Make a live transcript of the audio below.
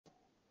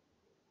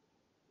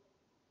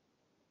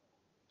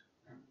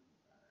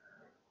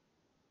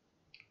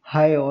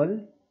Hi all,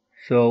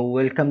 so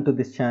welcome to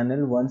this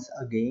channel once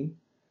again,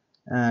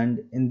 and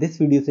in this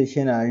video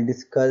session I'll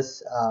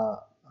discuss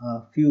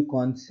a few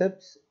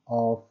concepts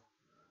of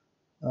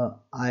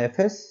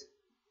IFS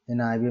in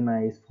IBM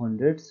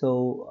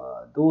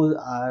AS400. Those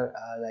are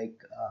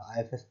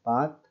IFS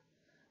path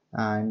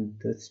and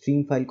the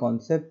stream file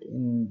concept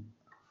in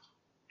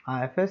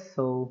IFS.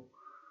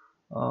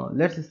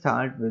 Let's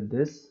start with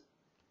this.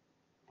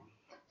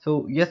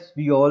 So yes,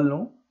 we all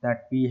know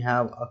that we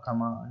have a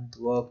command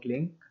work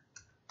link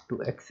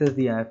to access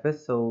the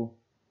IFS. So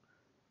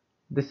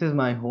this is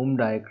my home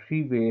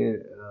directory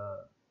where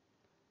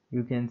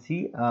you can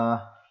see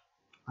I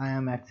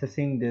am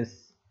accessing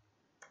this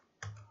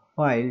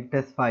file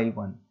test file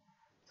 1.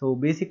 So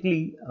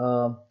basically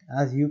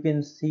as you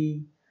can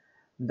see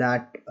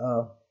that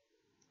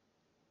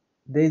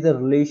there is a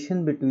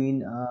relation between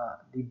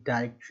the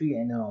directory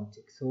and an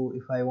object. So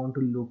if I want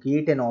to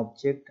locate an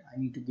object, I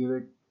need to give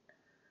it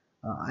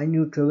I need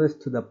to traverse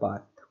to the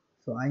path.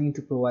 So I need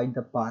to provide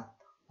the path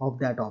of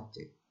that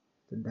object,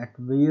 so that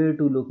where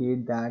to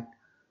locate that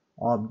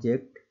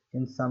object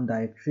in some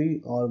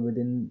directory or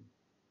within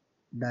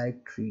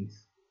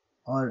directories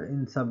or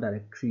in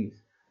subdirectories.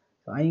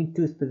 So I need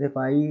to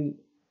specify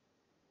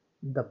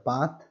the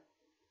path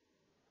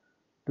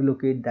to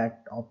locate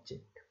that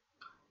object.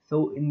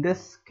 So in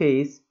this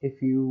case,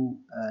 if you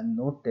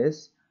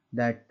notice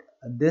that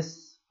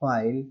this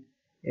file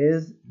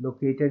is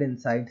located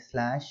inside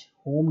slash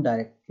home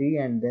directory,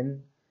 and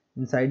then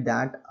inside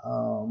that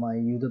my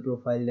user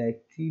profile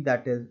directory,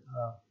 that is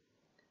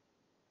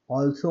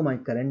also my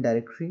current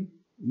directory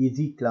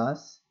easy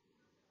class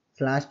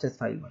slash test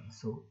file 1.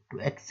 So to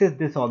access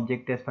this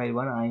object test file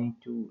 1, I need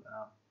to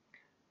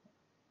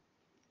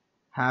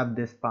have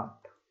this path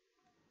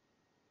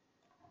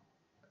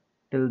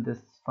till this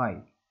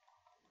file.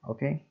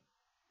 Okay,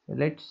 so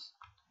let's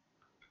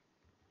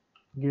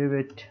give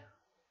it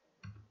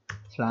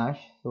slash.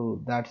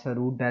 So that's a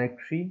root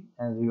directory,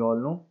 as we all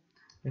know.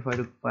 If I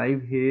took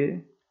 5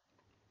 here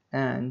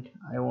and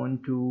I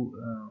want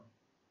to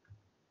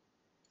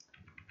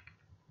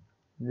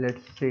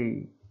let's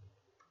say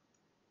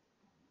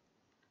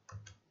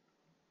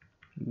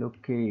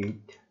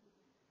locate,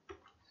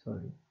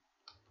 sorry,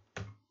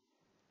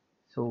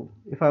 so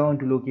if I want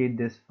to locate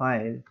this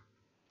file,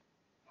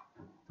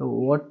 so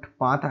what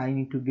path I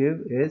need to give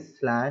is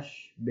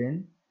slash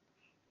bin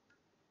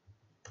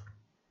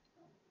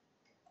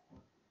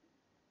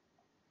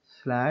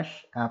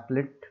slash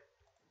applet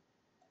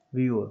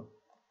viewer.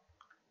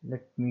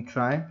 Let me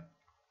try.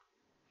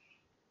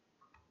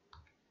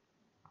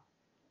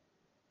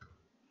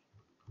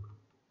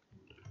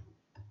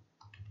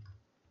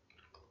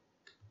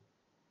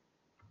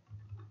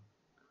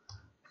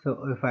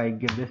 So if I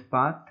give this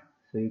path,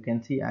 so you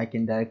can see I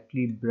can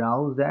directly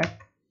browse that.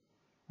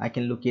 I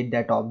can locate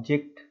that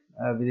object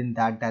within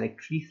that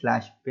directory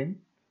slash bin.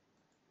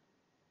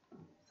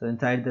 So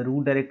inside the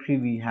root directory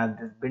we have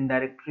this bin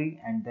directory,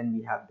 and then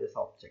we have this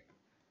object.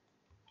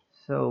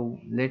 So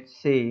let's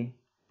say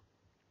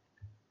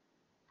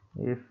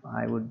if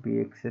I would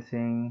be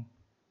accessing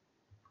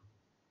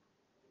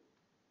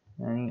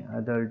any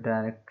other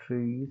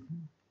directories,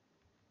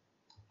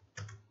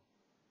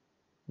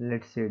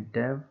 let's say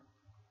dev,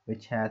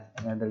 which has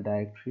another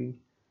directory,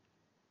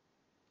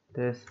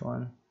 this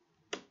one,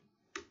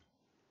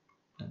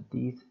 and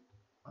these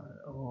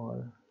are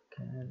all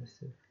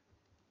canvases.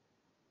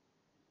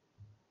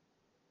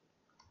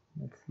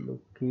 Let's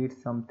locate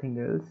something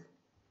else.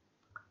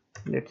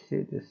 Let's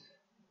say this,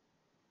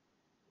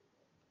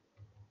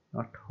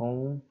 not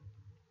home,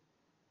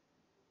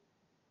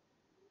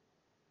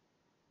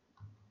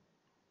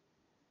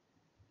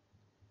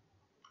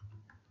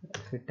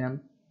 let's say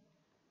temp.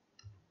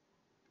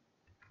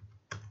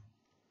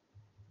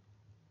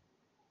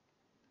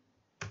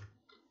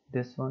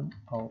 This one,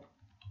 oh,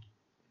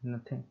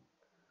 nothing,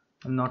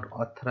 I'm not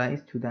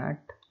authorized to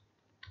that.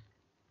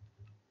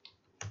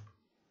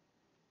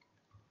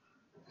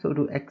 So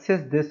to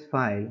access this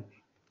file,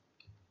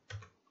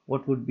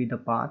 what would be the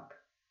path?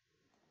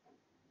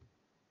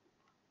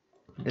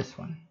 This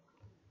one.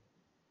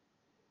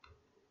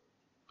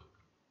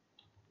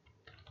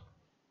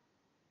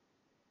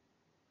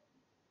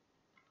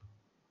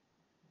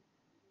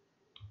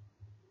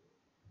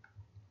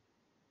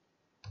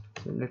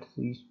 So let's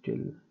see,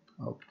 still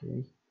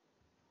okay.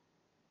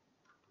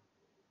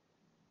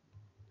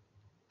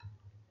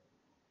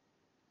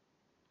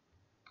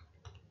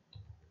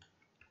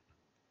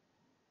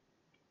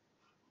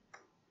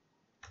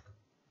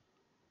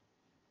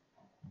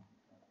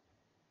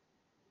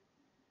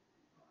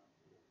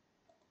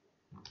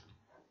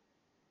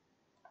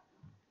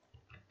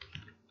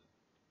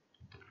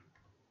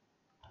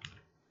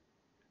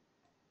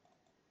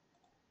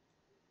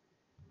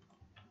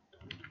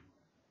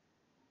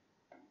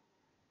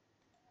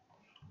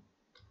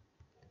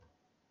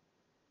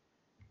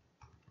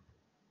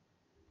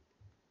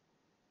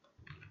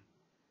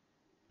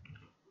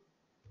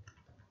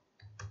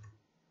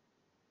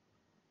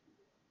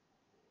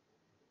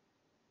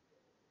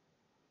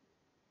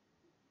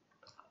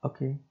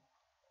 Okay,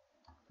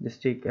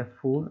 just take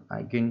F4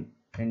 again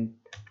and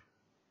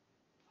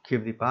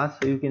give the path.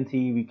 So you can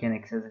see we can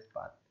access this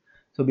path.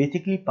 So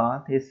basically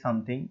path is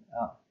something,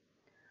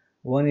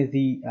 one is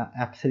the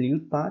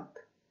absolute path.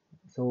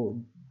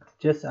 So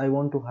just I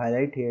want to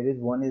highlight here is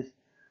one is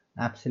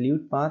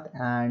absolute path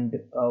and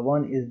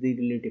one is the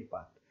relative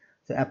path.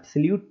 So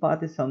absolute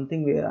path is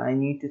something where I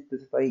need to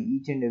specify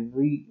each and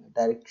every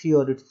directory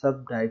or its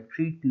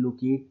subdirectory to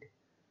locate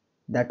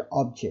that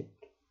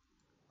object.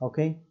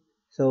 Okay,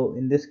 so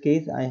in this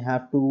case I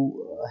have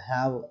to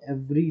have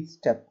every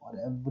step or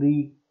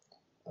every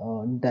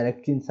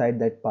directory inside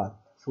that path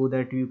so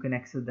that you can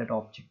access that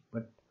object.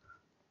 But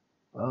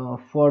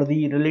for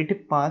the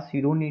relative paths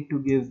you don't need to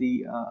give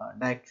the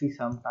directory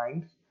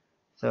sometimes.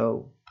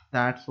 So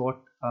that's what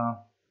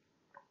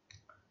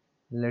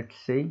let's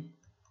say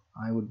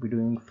I would be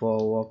doing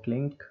for work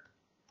link.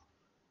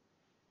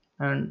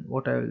 And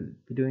what I will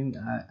be doing,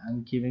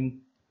 I'm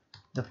giving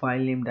the file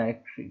name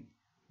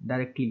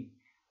directly.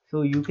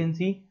 So you can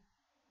see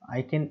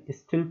I can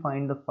still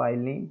find the file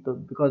name, so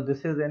because this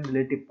is a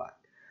relative path.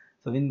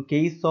 So in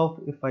case of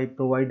if I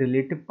provide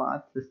relative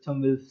path,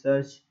 system will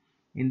search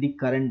in the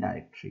current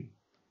directory,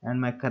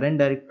 and my current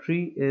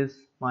directory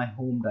is my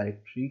home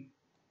directory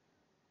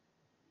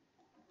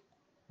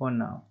for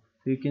now.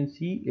 So you can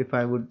see if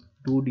I would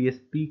do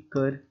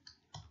dspeaker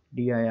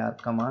dir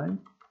command,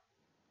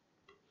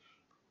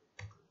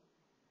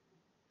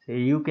 so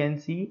you can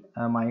see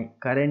my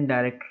current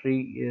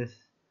directory is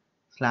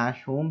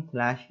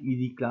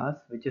 /home/easy class,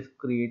 which is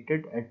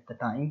created at the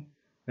time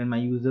when my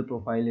user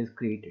profile is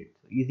created.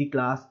 So easy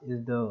class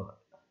is the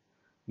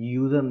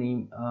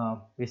username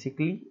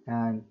basically,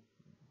 and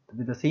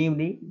with the same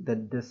name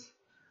that this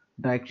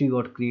directory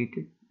got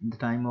created at the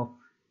time of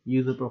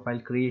user profile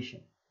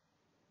creation.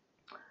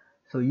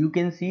 So you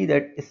can see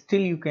that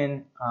still you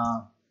can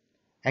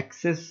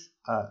access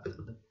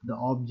the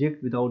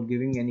object without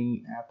giving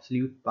any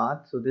absolute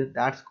path. So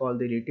that's called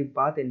the relative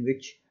path, in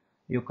which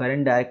your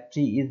current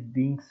directory is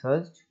being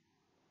searched,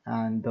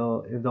 and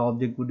if the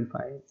object would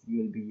define,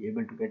 you will be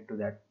able to get to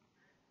that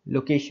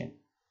location.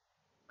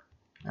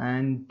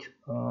 And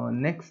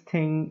next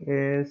thing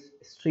is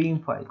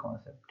stream file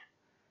concept.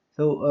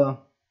 So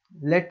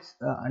let's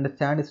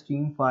understand a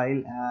stream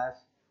file as,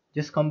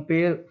 just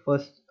compare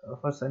first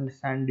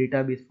understand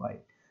database file.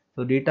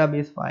 So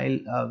database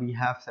file, we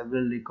have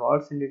several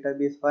records in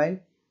database file.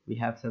 We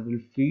have several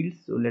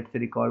fields. So let's say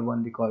record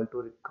 1, record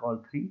 2,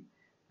 record 3,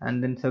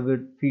 and then several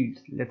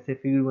fields. Let's say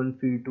field 1,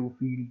 field 2,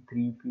 field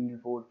 3,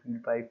 field 4,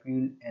 field 5,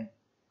 field n,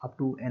 up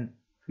to n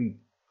field.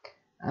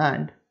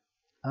 And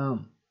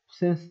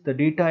since the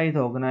data is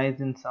organized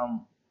in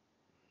some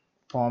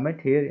format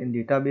here in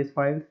database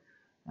files,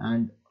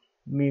 and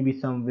maybe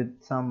some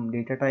with some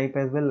data type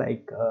as well,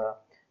 like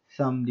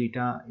some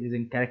data is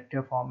in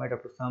character format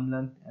up to some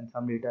length, and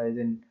some data is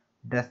in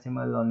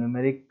decimal or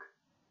numeric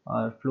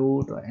or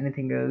float or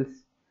anything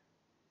else.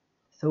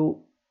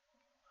 So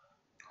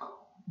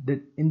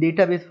in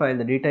database file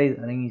the data is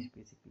arranged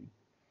basically,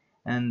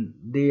 and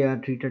they are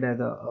treated as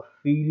a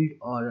field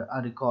or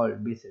a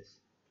record basis.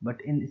 But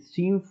in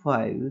stream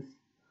files,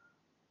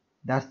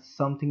 that's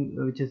something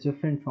which is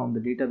different from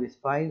the database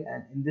file,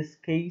 and in this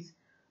case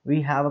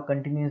we have a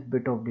continuous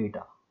bit of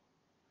data.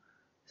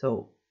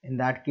 So in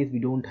that case we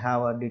don't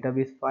have a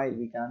database file,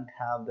 we can't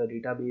have the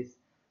database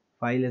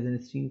file as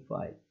a stream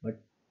file. But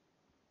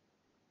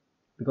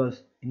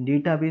because in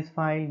database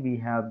file we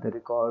have the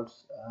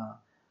records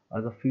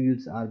or the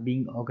fields are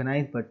being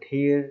organized, but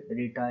here the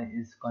data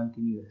is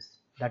continuous,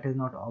 that is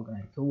not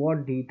organized. So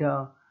what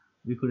data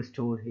we could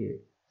store here?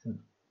 So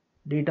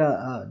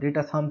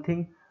data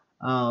something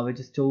which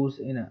stores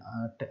in a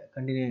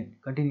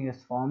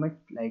continuous format,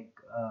 like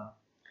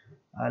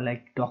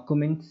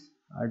documents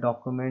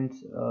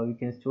we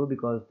can store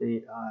because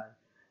they are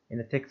in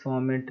a text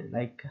format,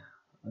 like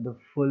the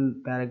full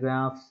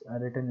paragraphs are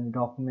written in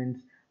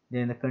documents,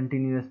 then the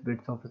continuous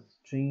bits of a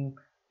stream,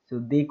 so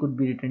they could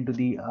be written to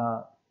the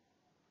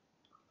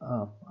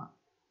uh,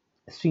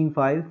 stream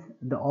files.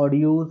 The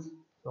audios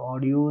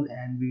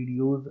and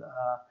videos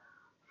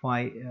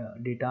file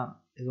data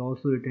is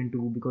also written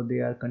to, because they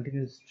are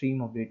continuous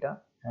stream of data.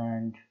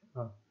 And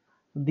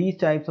these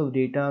types of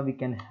data we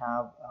can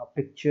have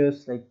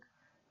pictures, like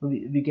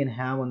we can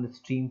have on the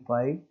stream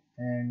file,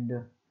 and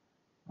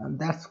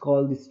that's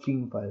called the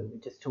stream file,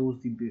 which stores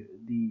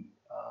the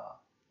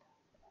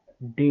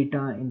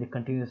data in the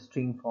continuous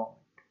stream format.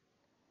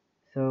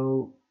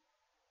 So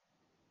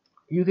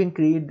you can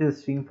create the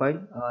stream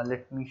file.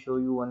 Let me show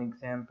you one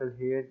example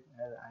here.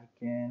 I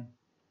can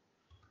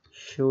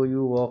show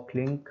you work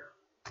link.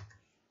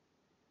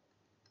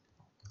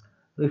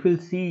 So if you'll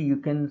see, you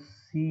can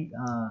see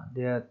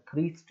there are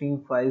 3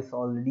 stream files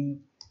already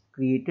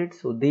created.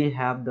 So they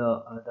have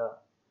the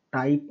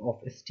type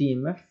of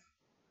HTMF.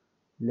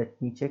 Let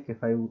me check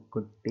if I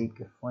could take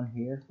F1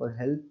 here for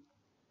help,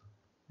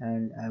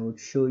 and I would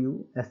show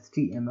you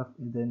HTMF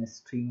is in a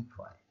stream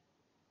file.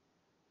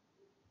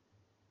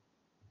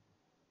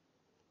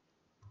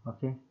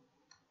 Okay.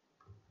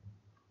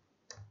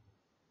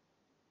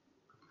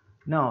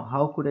 Now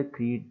how could I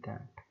create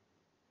that?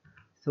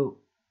 So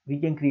we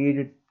can create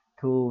it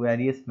through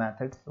various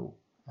methods. So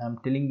I'm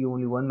telling you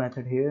only one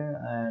method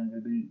here, and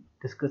we'll be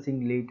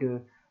discussing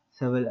later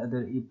several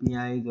other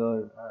APIs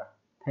or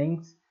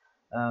things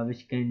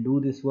which can do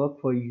this work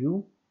for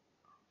you.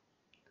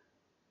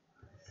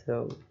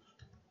 So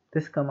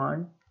this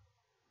command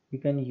you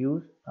can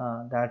use,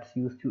 that's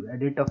used to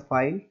edit a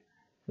file.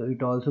 So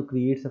it also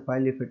creates a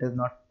file if it is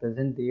not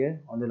present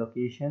there on the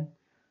location.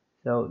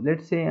 So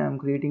let's say I'm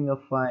creating a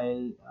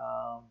file,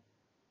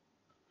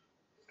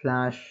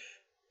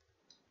 slash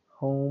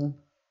home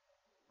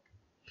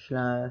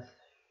slash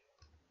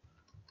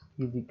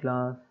easy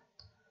class.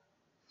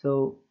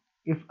 So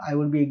if I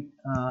would be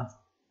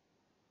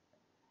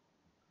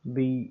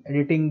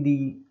editing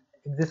the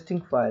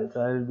existing file,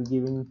 so I will be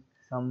giving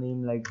some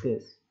name like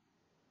this.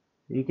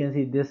 You can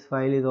see this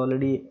file is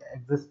already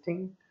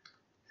existing,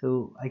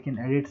 so I can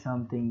edit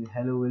something.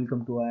 Hello,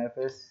 welcome to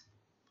IFS,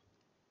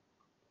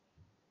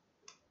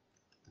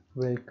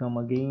 welcome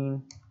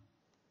again,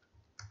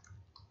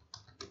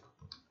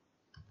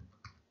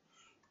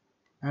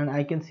 and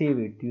I can save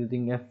it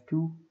using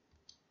F2,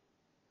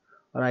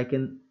 or I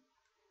can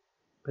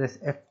press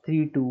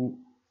F3 to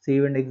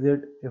save and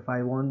exit. If I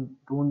don't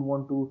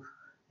want to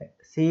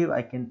save,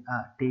 I can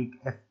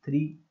take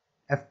F3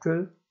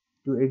 F12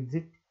 to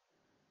exit.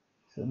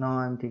 So now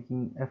I'm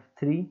taking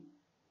F3.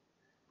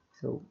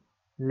 So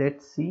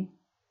let's see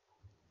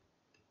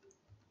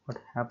what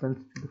happens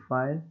to the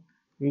file.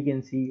 You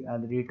can see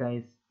the data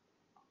is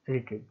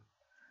edited.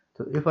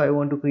 So if I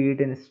want to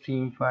create a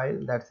stream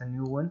file, that's a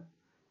new one,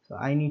 so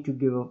I need to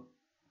give a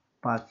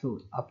path. So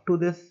up to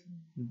this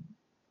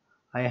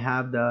I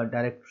have the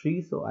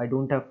directory, so I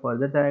don't have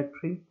further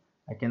directory.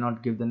 I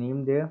cannot give the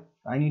name there.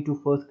 I need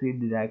to first create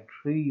the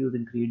directory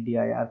using create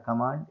dir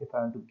command if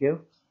I want to give.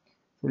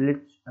 So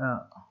let's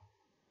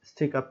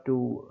stick up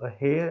to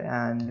here,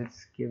 and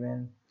let's give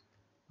in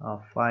a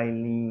file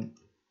name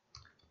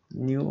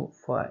new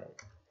file.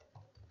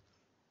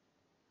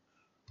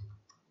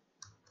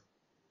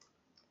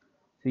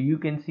 So you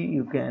can see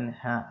you can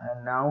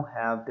now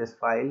have this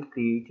file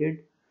created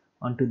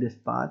onto this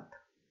path.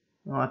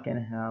 Now I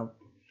can have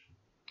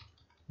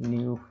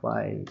new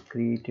file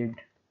created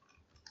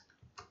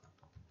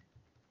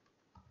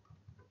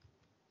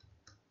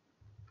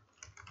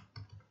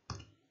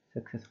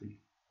successfully.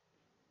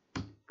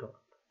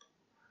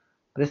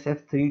 Press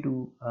F3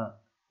 to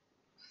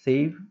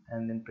save,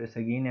 and then press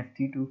again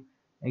F3 to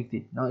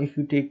exit. Now if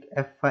you take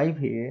F5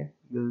 here,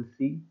 you'll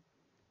see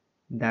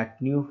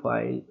that new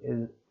file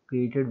is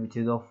created, which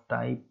is of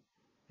type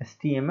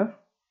HTMF,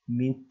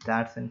 means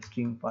that's a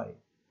stream file.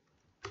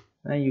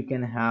 Now you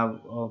can have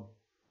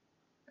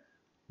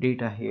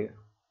data here.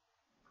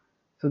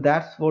 So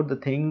that's what the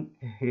thing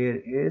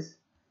here is.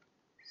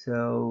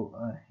 So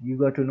you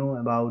got to know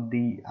about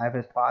the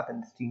IFS path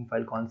and stream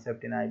file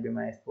concept in IBM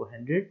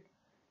AS400,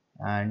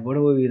 and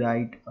whatever we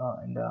write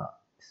in the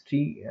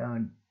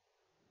stream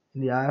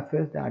in the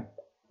IFS,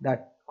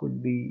 that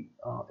could be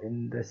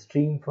in the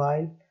stream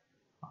file.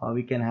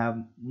 We can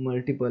have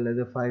multiple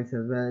other files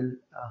as well.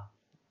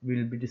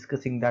 We'll be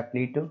discussing that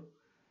later.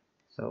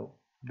 So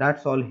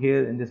that's all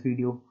here in this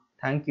video.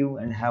 Thank you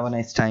and have a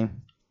nice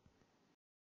time.